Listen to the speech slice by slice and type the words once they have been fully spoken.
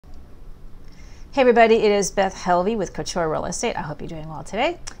Hey everybody, it is Beth Helvey with Couture Real Estate. I hope you're doing well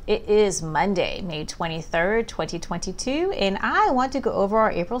today. It is Monday, May 23rd, 2022, and I want to go over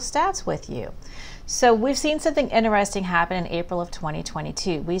our April stats with you. So we've seen something interesting happen in April of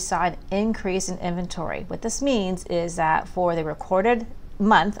 2022. We saw an increase in inventory. What this means is that for the recorded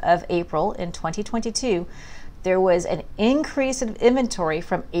month of April in 2022, there was an increase in inventory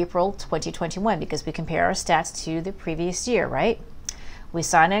from April 2021 because we compare our stats to the previous year, right? We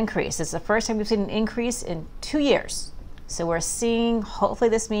saw an increase. It's the first time we've seen an increase in 2 years. So we're seeing, hopefully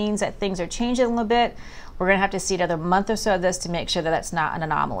this means that things are changing a little bit. We're gonna have to see another month or so of this to make sure that that's not an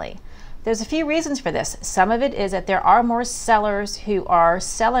anomaly. There's a few reasons for this. Some of it is that there are more sellers who are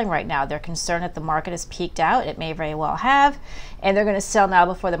selling right now. They're concerned that the market has peaked out. It may very well have, and they're gonna sell now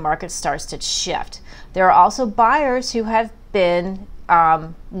before the market starts to shift. There are also buyers who have been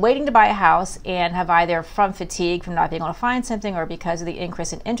waiting to buy a house and have either from fatigue from not being able to find something or because of the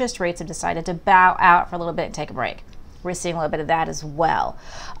increase in interest rates have decided to bow out for a little bit and take a break. We're seeing a little bit of that as well.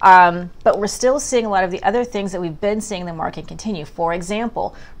 But we're still seeing a lot of the other things that we've been seeing in the market continue. For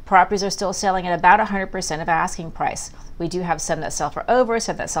example, properties are still selling at about 100% of asking price. We do have some that sell for over,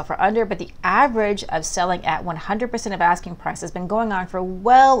 some that sell for under, but the average of selling at 100% of asking price has been going on for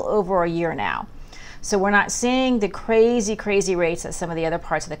well over a year now. So we're not seeing the crazy rates that some of the other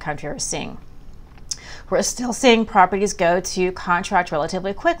parts of the country are seeing. We're still seeing properties go to contract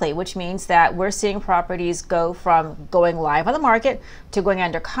relatively quickly, which means that we're seeing properties go from going live on the market to going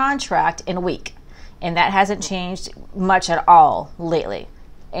under contract in a week. And that hasn't changed much at all lately.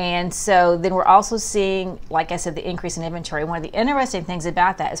 And so then we're also seeing, like I said, the increase in inventory. One of the interesting things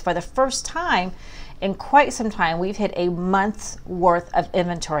about that is for the first time in quite some time, we've hit a month's worth of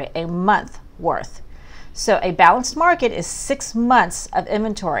inventory, a month worth. So a balanced market is 6 months of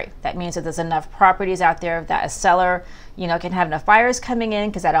inventory. That means that there's enough properties out there that a seller, can have enough buyers coming in,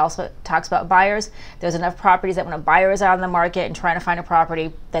 because that also talks about buyers. There's enough properties that when a buyer is out on the market and trying to find a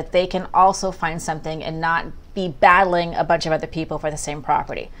property, that they can also find something and not be battling a bunch of other people for the same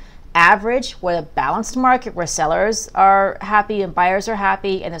property. Average, with a balanced market where sellers are happy and buyers are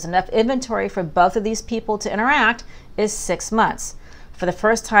happy and there's enough inventory for both of these people to interact, is 6 months. For the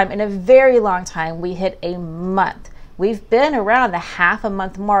first time in a very long time, we hit a month. We've been around the half a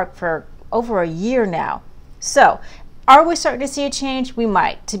month mark for over a year now. So are we starting to see a change? We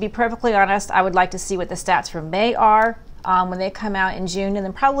might. To be perfectly honest, I would like to see what the stats for May are when they come out in June, and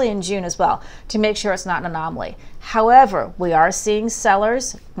then probably in June as well, to make sure it's not an anomaly. However, we are seeing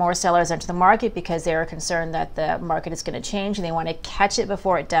more sellers enter the market because they are concerned that the market is going to change and they want to catch it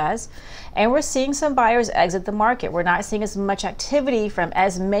before it does. And we're seeing some buyers exit the market. We're not seeing as much activity from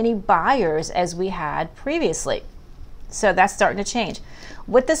as many buyers as we had previously. So that's starting to change.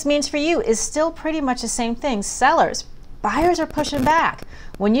 What this means for you is still pretty much the same thing. Sellers, buyers are pushing back.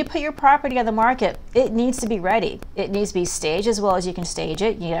 When you put your property on the market, it needs to be ready. It needs to be staged as well as you can stage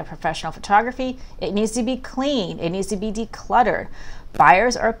it. You need to have professional photography. It needs to be clean. It needs to be decluttered.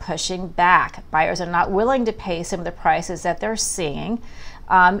 Buyers are pushing back. Buyers are not willing to pay some of the prices that they're seeing.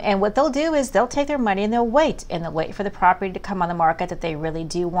 And what they'll do is they'll take their money and they'll wait for the property to come on the market that they really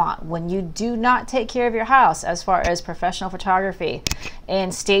do want. When you do not take care of your house as far as professional photography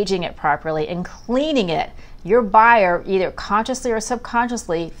and staging it properly and cleaning it, your buyer either consciously or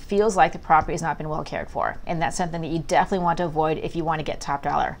subconsciously feels like the property has not been well cared for. And that's something that you definitely want to avoid if you want to get top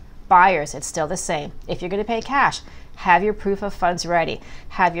dollar. Buyers, it's still the same. If you're going to pay cash, have your proof of funds ready.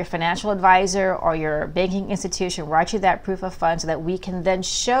 Have your financial advisor or your banking institution write you that proof of funds so that we can then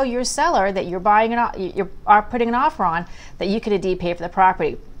show your seller that you're putting an offer on, that you can indeed pay for the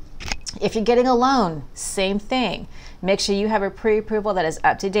property. If you're getting a loan, same thing. Make sure you have a pre-approval that is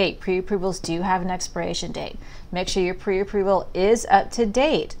up to date. Pre-approvals do have an expiration date. Make sure your pre-approval is up to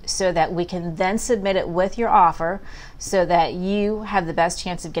date so that we can then submit it with your offer so that you have the best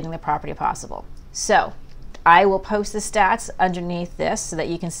chance of getting the property possible. So I will post the stats underneath this so that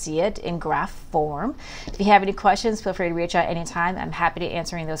you can see it in graph form. If you have any questions, feel free to reach out anytime. I'm happy to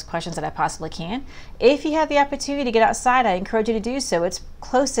answering those questions that I possibly can. If you have the opportunity to get outside, I encourage you to do so. It's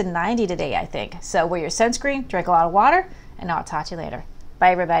close to 90 today, I think. So wear your sunscreen, drink a lot of water, and I'll talk to you later.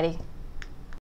 Bye, everybody.